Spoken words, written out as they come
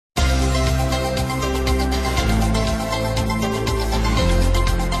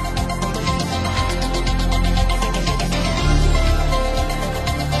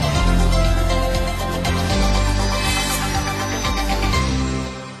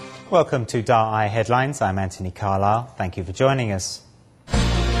Welcome to Dar Eye Headlines. I'm Anthony Carlisle. Thank you for joining us.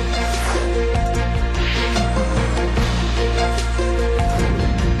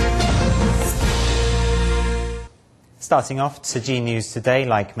 Starting off, Tzu News today.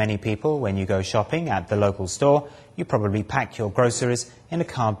 Like many people, when you go shopping at the local store, you probably pack your groceries in a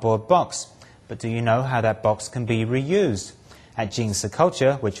cardboard box. But do you know how that box can be reused? At Jingsi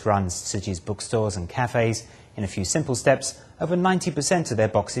Culture, which runs Tzu's bookstores and cafes, in a few simple steps, over 90% of their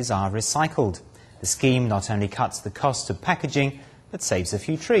boxes are recycled. The scheme not only cuts the cost of packaging, but saves a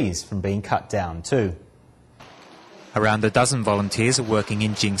few trees from being cut down too. Around a dozen volunteers are working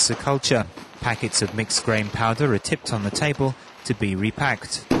in Jingsi Culture. Packets of mixed grain powder are tipped on the table to be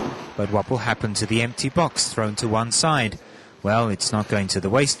repacked. But what will happen to the empty box thrown to one side? Well, it's not going to the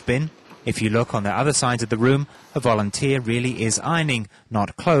waste bin. If you look on the other side of the room, a volunteer really is ironing,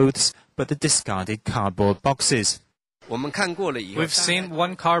 not clothes, but the discarded cardboard boxes. We've seen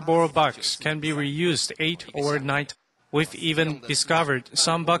one cardboard box can be reused 8 or 9. We've even discovered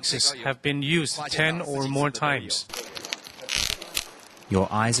some boxes have been used 10 or more times. Your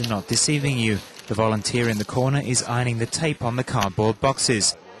eyes are not deceiving you. The volunteer in the corner is ironing the tape on the cardboard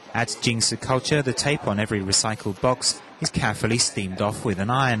boxes. At Jingsi Culture, the tape on every recycled box is carefully steamed off with an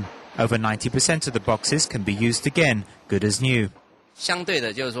iron. Over 90% of the boxes can be used again, good as new. For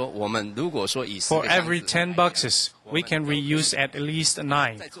every 10 boxes, we can reuse at least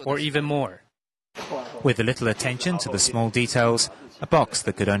 9 or even more. With a little attention to the small details, a box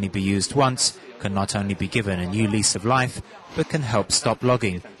that could only be used once can not only be given a new lease of life, but can help stop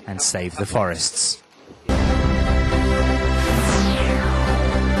logging and save the forests.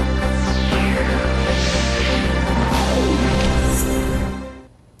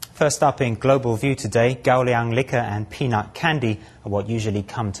 First up in Global View today, Gaoliang liquor and peanut candy are what usually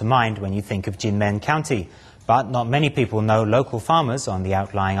come to mind when you think of Kinmen County. But not many people know local farmers on the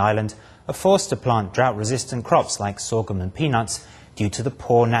outlying island are forced to plant drought-resistant crops like sorghum and peanuts due to the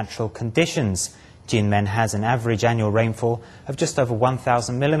poor natural conditions. Kinmen has an average annual rainfall of just over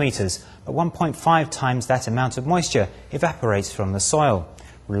 1,000 millimetres, but 1.5 times that amount of moisture evaporates from the soil.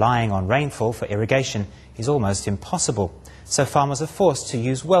 Relying on rainfall for irrigation is almost impossible. So farmers are forced to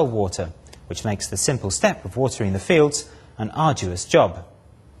use well water, which makes the simple step of watering the fields an arduous job.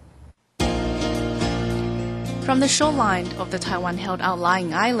 From the shoreline of the Taiwan-held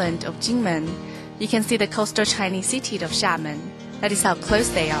outlying island of Kinmen, you can see the coastal Chinese city of Xiamen. That is how close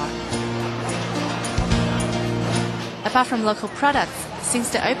they are. Apart from local products, since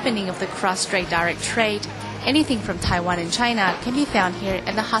the opening of the cross-strait direct trade, anything from Taiwan and China can be found here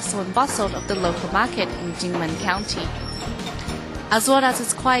in the hustle and bustle of the local market in Kinmen County. As well as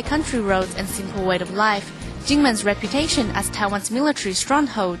its quiet country roads and simple way of life, Kinmen's reputation as Taiwan's military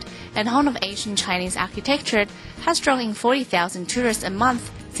stronghold and home of ancient Chinese architecture has drawn in 40,000 tourists a month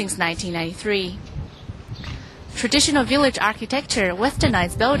since 1993. Traditional village architecture,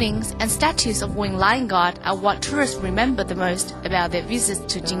 westernized buildings, and statues of winged lion god are what tourists remember the most about their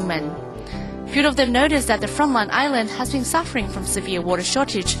visits to Kinmen. Few of them notice that the frontline island has been suffering from severe water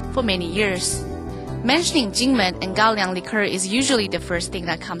shortage for many years. Mentioning Kinmen and Gaoliang liquor is usually the first thing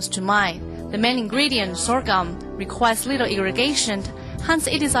that comes to mind. The main ingredient, sorghum, requires little irrigation, hence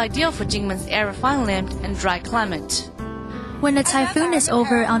it is ideal for Kinmen's arid farmland and dry climate. When the typhoon is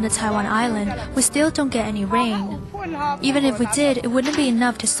over on the Taiwan island, we still don't get any rain. Even if we did, it wouldn't be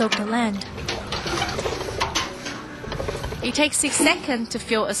enough to soak the land. It takes 6 seconds to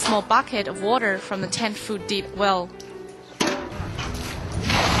fill a small bucket of water from the 10-foot deep well.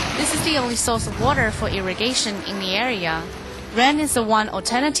 This is the only source of water for irrigation in the area. Rain is the one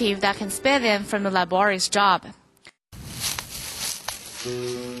alternative that can spare them from the laborious job.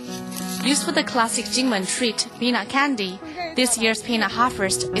 Used for the classic Kinmen treat, peanut candy, this year's peanut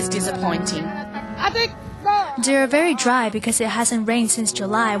harvest is disappointing. They are very dry because it hasn't rained since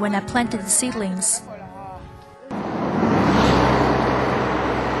July when I planted the seedlings.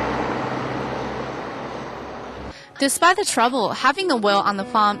 Despite the trouble, having a well on the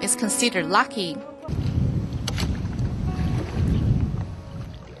farm is considered lucky.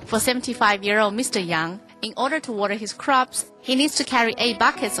 For 75-year-old Mr. Yang, in order to water his crops, he needs to carry 8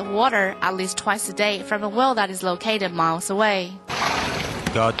 buckets of water at least twice a day from a well that is located miles away.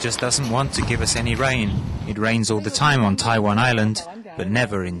 God just doesn't want to give us any rain. It rains all the time on Taiwan Island, but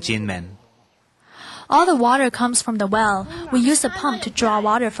never in Kinmen. All the water comes from the well. We use a pump to draw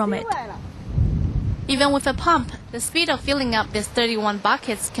water from it. Even with a pump, the speed of filling up these 31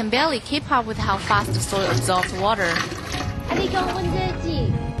 buckets can barely keep up with how fast the soil absorbs water.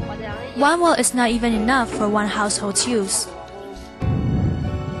 One well is not even enough for one household's use.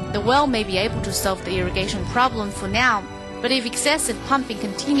 The well may be able to solve the irrigation problem for now, But if excessive pumping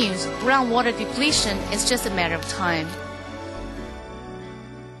continues, groundwater depletion is just a matter of time.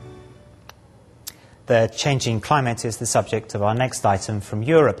 The changing climate is the subject of our next item from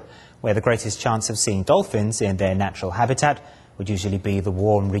Europe, where the greatest chance of seeing dolphins in their natural habitat would usually be the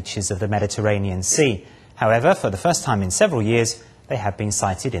warm reaches of the Mediterranean Sea. However, for the first time in several years, they have been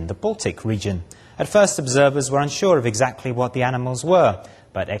sighted in the Baltic region. At first, observers were unsure of exactly what the animals were,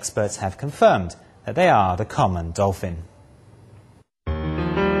 but experts have confirmed that they are the common dolphin.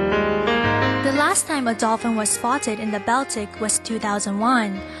 The last time a dolphin was spotted in the Baltic was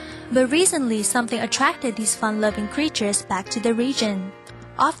 2001. But recently, something attracted these fun-loving creatures back to the region.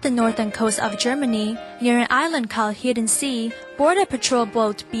 Off the northern coast of Germany, near an island called Hidden Sea, border patrol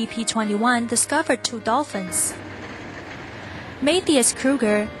boat BP-21 discovered 2 dolphins. Matthias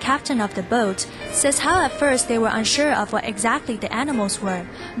Kruger, captain of the boat, says how at first they were unsure of what exactly the animals were,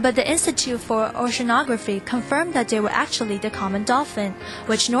 but the Institute for Oceanography confirmed that they were actually the common dolphin,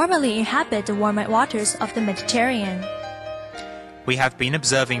 which normally inhabit the warmer waters of the Mediterranean. We have been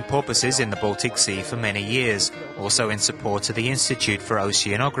observing porpoises in the Baltic Sea for many years, also in support of the Institute for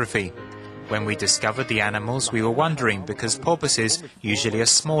Oceanography. When we discovered the animals, we were wondering because porpoises usually are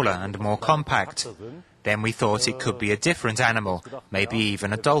smaller and more compact. Then we thought it could be a different animal, maybe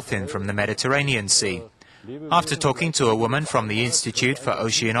even a dolphin from the Mediterranean Sea. After talking to a woman from the Institute for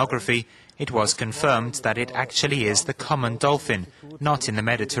Oceanography, it was confirmed that it actually is the common dolphin, not in the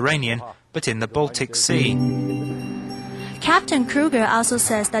Mediterranean, but in the Baltic Sea. Captain Kruger also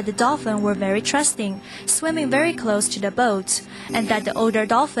says that the dolphin were very trusting, swimming very close to the boat, and that the older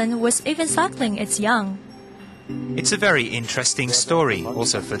dolphin was even suckling its young. It's a very interesting story,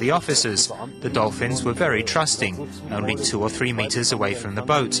 also for the officers. The dolphins were very trusting, only 2 or 3 meters away from the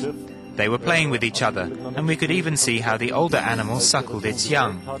boat. They were playing with each other, and we could even see how the older animal suckled its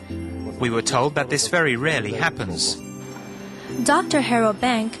young. We were told that this very rarely happens. Dr. Harold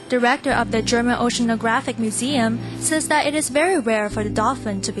Bank, director of the German Oceanographic Museum, says that it is very rare for the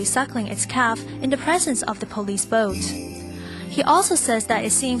dolphin to be suckling its calf in the presence of the police boat. He also says that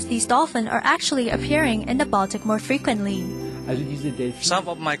it seems these dolphins are actually appearing in the Baltic more frequently. Some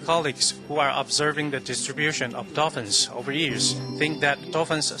of my colleagues who are observing the distribution of dolphins over years think that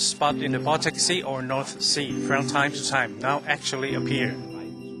dolphins spotted in the Baltic Sea or North Sea from time to time now actually appear.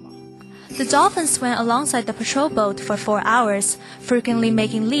 The dolphins swam alongside the patrol boat for 4 hours, frequently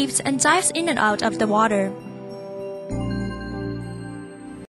making leaps and dives in and out of the water.